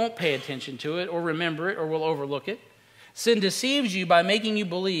it or won't pay attention to it or remember it or will overlook it. Sin deceives you by making you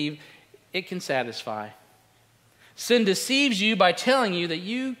believe it can satisfy. Sin deceives you by telling you that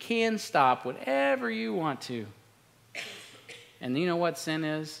you can stop whatever you want to. And you know what sin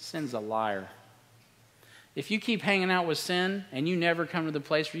is? Sin's a liar. If you keep hanging out with sin and you never come to the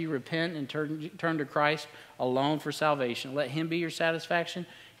place where you repent and turn to Christ alone for salvation, let Him be your satisfaction,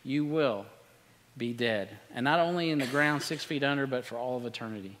 you will be dead. And not only in the ground 6 feet under, but for all of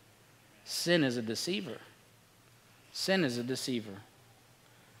eternity. Sin is a deceiver. Sin is a deceiver.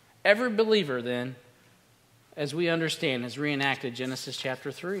 Every believer then, as we understand, has reenacted Genesis chapter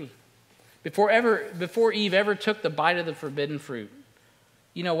 3. Before Eve ever took the bite of the forbidden fruit,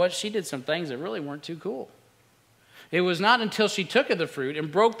 you know what? She did some things that really weren't too cool. It was not until she took of the fruit and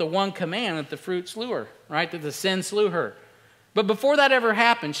broke the one command that the fruit slew her, right? That the sin slew her. But before that ever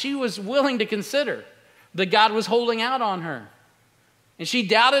happened, she was willing to consider that God was holding out on her. And she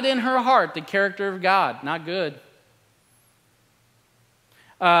doubted in her heart the character of God. Not good.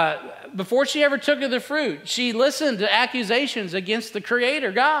 Before she ever took of the fruit, she listened to accusations against the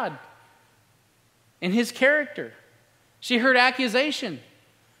Creator, God, and His character. She heard accusation.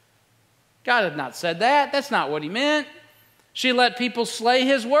 God had not said that. That's not what He meant. She let people slay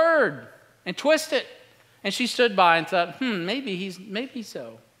His word and twist it. And she stood by and thought, maybe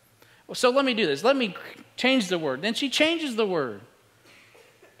so. Well, so let me do this. Let me change the word. Then she changes the word.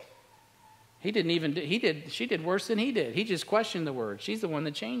 She did worse than he did. He just questioned the word. She's the one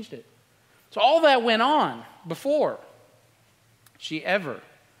that changed it. So all that went on before she ever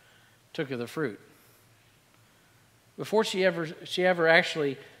took of the fruit. Before she ever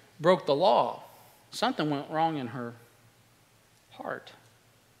actually broke the law, something went wrong in her heart.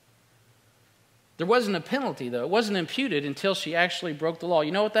 There wasn't a penalty, though. It wasn't imputed until she actually broke the law.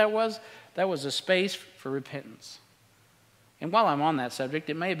 You know what that was? That was a space for repentance. And while I'm on that subject,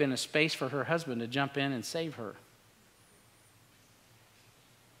 it may have been a space for her husband to jump in and save her.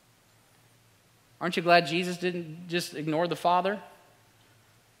 Aren't you glad Jesus didn't just ignore the Father?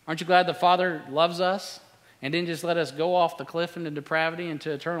 Aren't you glad the Father loves us and didn't just let us go off the cliff into depravity, into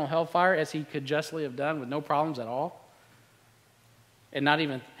eternal hellfire, as He could justly have done with no problems at all? And not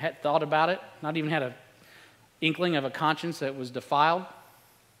even had thought about it, not even had an inkling of a conscience that was defiled.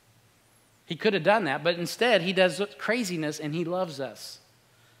 He could have done that, but instead He does craziness and He loves us.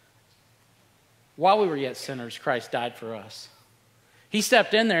 While we were yet sinners, Christ died for us. He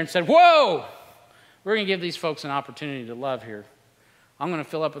stepped in there and said, whoa, we're going to give these folks an opportunity to love here. I'm going to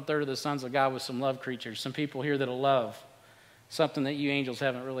fill up a third of the sons of God with some love creatures, some people here that'll love, something that you angels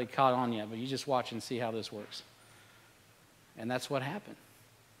haven't really caught on yet, but you just watch and see how this works. And that's what happened.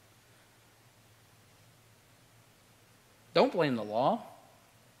 Don't blame the law.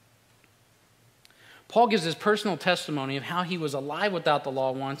 Paul gives his personal testimony of how he was alive without the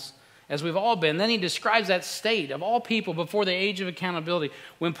law once, as we've all been. Then he describes that state of all people before the age of accountability.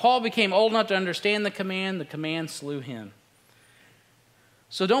 When Paul became old enough to understand the command slew him.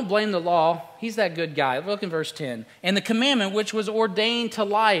 So don't blame the law. He's that good guy. Look in verse 10. And the commandment which was ordained to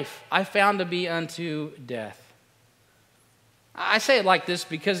life, I found to be unto death. I say it like this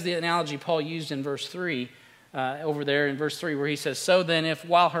because the analogy Paul used in verse 3, over there in verse 3, where he says, so then if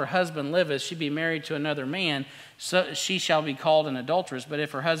while her husband liveth she be married to another man, so she shall be called an adulteress. But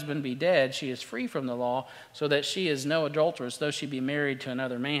if her husband be dead, she is free from the law, so that she is no adulteress, though she be married to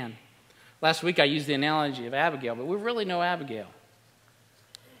another man. Last week I used the analogy of Abigail, but we really know Abigail.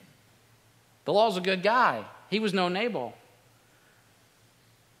 The law's a good guy. He was no Nabal.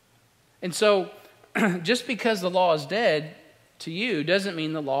 And so, just because the law is dead to you doesn't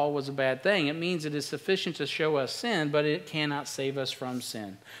mean the law was a bad thing. It means it is sufficient to show us sin, but it cannot save us from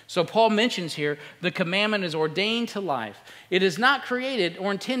sin. So Paul mentions here, the commandment is ordained to life. It is not created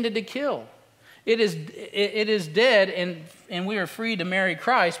or intended to kill. It is dead, and we are free to marry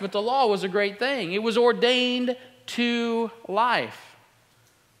Christ, but the law was a great thing. It was ordained to life.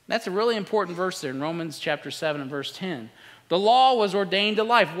 That's a really important verse there in Romans chapter 7 and verse 10. The law was ordained to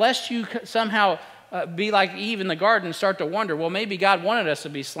life, lest you somehow be like Eve in the garden and start to wonder, well, maybe God wanted us to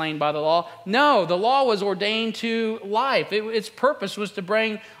be slain by the law. No, the law was ordained to life. Its purpose was to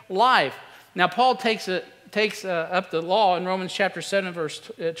bring life. Now, Paul takes up the law in Romans chapter 7,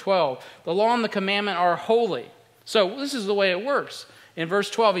 verse 12. The law and the commandment are holy. So this is the way it works. In verse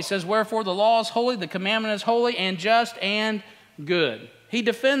 12, he says, wherefore the law is holy, the commandment is holy, and just and good. He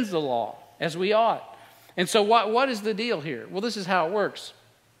defends the law, as we ought. And so what is the deal here? Well, this is how it works.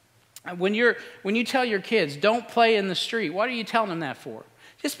 When you tell your kids, don't play in the street, what are you telling them that for?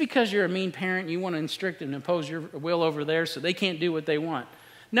 Just because you're a mean parent, you want to instruct and impose your will over there so they can't do what they want.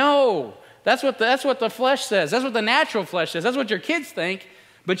 No, that's what the flesh says. That's what the natural flesh says. That's what your kids think.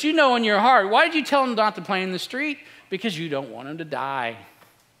 But you know in your heart, why did you tell them not to play in the street? Because you don't want them to die.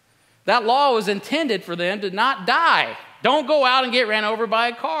 That law was intended for them to not die. Don't go out and get ran over by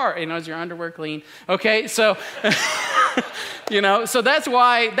a car. Is your underwear clean? Okay, so, so that's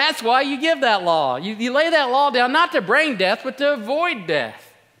why you give that law. You lay that law down not to bring death, but to avoid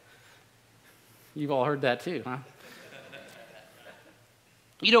death. You've all heard that too, huh?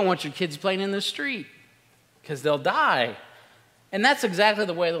 You don't want your kids playing in the street because they'll die. And that's exactly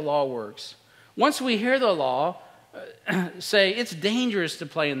the way the law works. Once we hear the law say it's dangerous to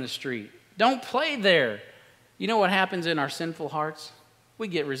play in the street, don't play there. You know what happens in our sinful hearts? We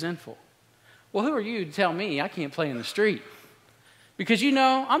get resentful. Well, who are you to tell me I can't play in the street? Because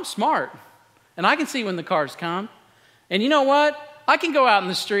I'm smart. And I can see when the cars come. And you know what? I can go out in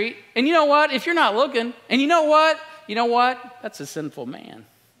the street. And you know what? If you're not looking. And you know what? That's a sinful man.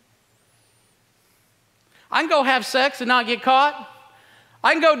 I can go have sex and not get caught.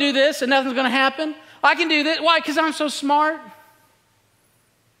 I can go do this and nothing's going to happen. I can do this. Why? Because I'm so smart.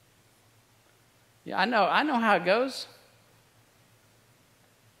 Yeah, I know how it goes.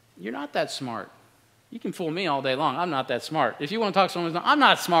 You're not that smart. You can fool me all day long. I'm not that smart. If you want to talk to someone, I'm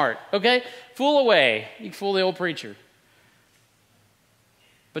not smart, okay? Fool away. You can fool the old preacher.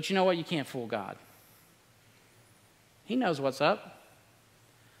 But you know what? You can't fool God. He knows what's up.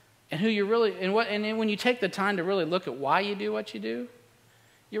 And who you really, and then when you take the time to really look at why you do what you do,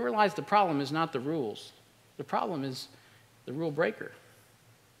 you realize the problem is not the rules. The problem is the rule breaker.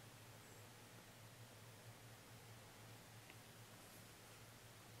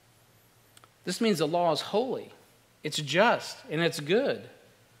 This means the law is holy, it's just, and it's good.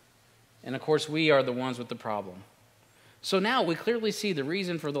 And of course, we are the ones with the problem. So now we clearly see the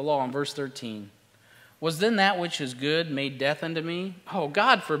reason for the law in verse 13. Was then that which is good made death unto me? Oh,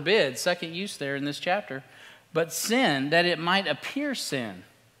 God forbid, second use there in this chapter. But sin, that it might appear sin,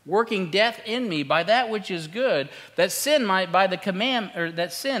 working death in me by that which is good, that sin by the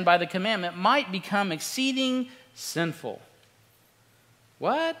commandment might become exceeding sinful.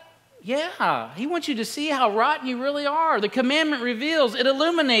 What? Yeah, he wants you to see how rotten you really are. The commandment reveals, it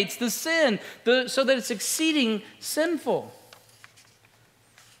illuminates the sin so that it's exceeding sinful.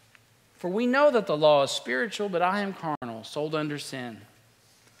 For we know that the law is spiritual, but I am carnal, sold under sin.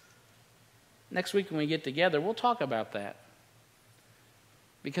 Next week when we get together, we'll talk about that.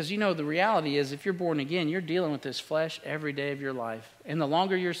 Because the reality is if you're born again, you're dealing with this flesh every day of your life. And the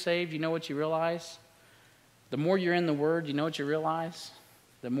longer you're saved, you know what you realize? The more you're in the Word, you know what you realize?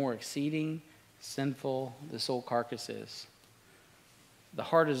 The more exceeding sinful this old carcass is. The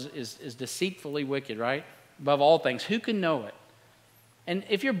heart is deceitfully wicked, right? above all things. Who can know it? And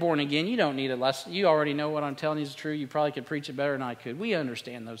if you're born again, you don't need a lesson. You already know what I'm telling you is true. You probably could preach it better than I could. We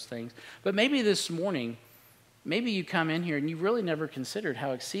understand those things. But maybe this morning, maybe you come in here and you really never considered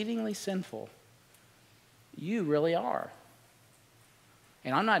how exceedingly sinful you really are.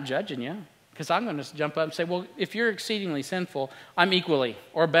 And I'm not judging you, because I'm going to jump up and say, well, if you're exceedingly sinful, I'm equally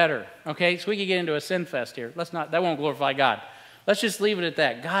or better. Okay, so we could get into a sin fest here. That won't glorify God. Let's just leave it at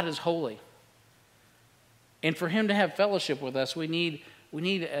that. God is holy. And for him to have fellowship with us, we need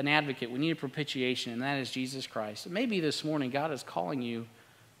an advocate. We need a propitiation, and that is Jesus Christ. Maybe this morning God is calling you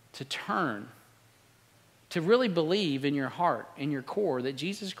to turn, to really believe in your heart, in your core, that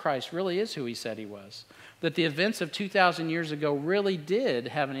Jesus Christ really is who he said he was. That the events of 2,000 years ago really did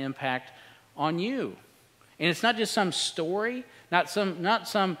have an impact on you. And it's not just some story, not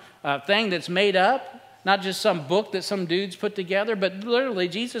some thing that's made up, not just some book that some dudes put together, but literally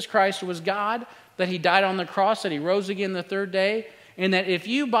Jesus Christ was God, that he died on the cross, that he rose again the third day, and that if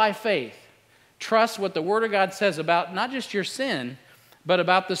you by faith trust what the Word of God says about not just your sin, but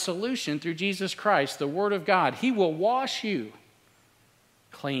about the solution through Jesus Christ, the Word of God, he will wash you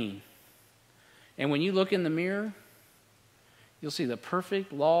clean. And when you look in the mirror, you'll see the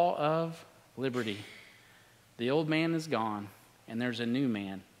perfect law of liberty. The old man is gone, and there's a new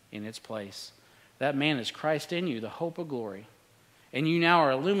man in its place. That man is Christ in you, the hope of glory. And you now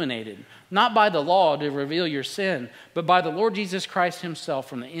are illuminated, not by the law to reveal your sin, but by the Lord Jesus Christ himself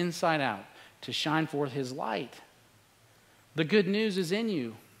from the inside out to shine forth his light. The good news is in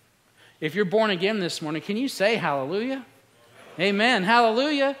you. If you're born again this morning, can you say hallelujah? Amen.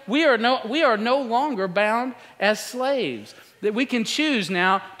 Hallelujah. We are no longer bound as slaves. That we can choose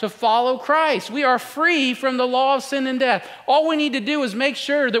now to follow Christ. We are free from the law of sin and death. All we need to do is make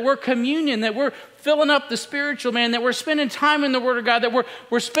sure that we're communion, that we're filling up the spiritual man, that we're spending time in the Word of God, that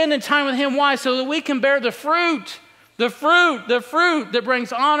we're spending time with him. Why? So that we can bear the fruit that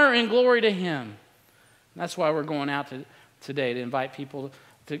brings honor and glory to him. And that's why we're going out today to invite people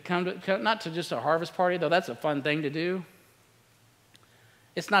to come not to just a harvest party, though that's a fun thing to do.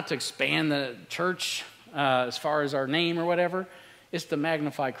 It's not to expand the church as far as our name or whatever. It's to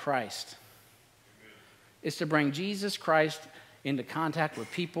magnify Christ. It's to bring Jesus Christ into contact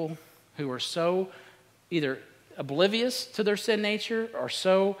with people who are so either oblivious to their sin nature or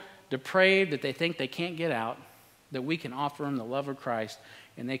so depraved that they think they can't get out, that we can offer them the love of Christ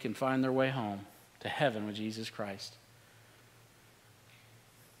and they can find their way home to heaven with Jesus Christ.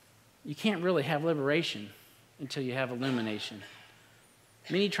 You can't really have liberation until you have illumination.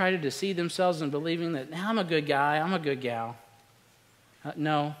 Many try to deceive themselves in believing that, I'm a good guy, I'm a good gal.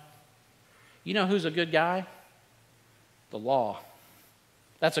 No. You know who's a good guy? The law.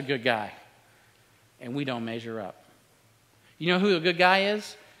 That's a good guy. And we don't measure up. You know who a good guy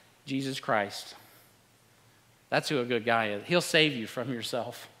is? Jesus Christ. That's who a good guy is. He'll save you from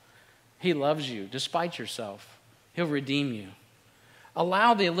yourself. He loves you despite yourself. He'll redeem you.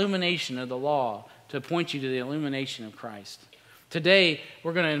 Allow the illumination of the law to point you to the illumination of Christ. Today,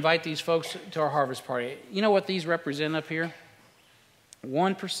 we're going to invite these folks to our harvest party. You know what these represent up here?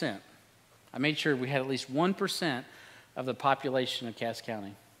 1%. I made sure we had at least 1% of the population of Cass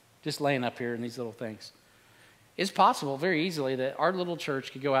County just laying up here in these little things. It's possible very easily that our little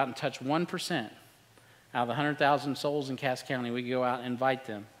church could go out and touch 1% out of the 100,000 souls in Cass County. We could go out and invite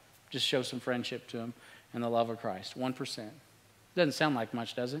them, just show some friendship to them and the love of Christ. 1%. Doesn't sound like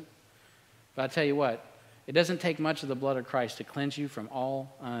much, does it? But I tell you what, it doesn't take much of the blood of Christ to cleanse you from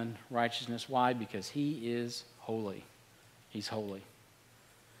all unrighteousness. Why? Because he is holy. He's holy.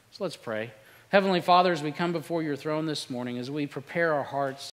 So let's pray. Heavenly Father, as we come before your throne this morning, as we prepare our hearts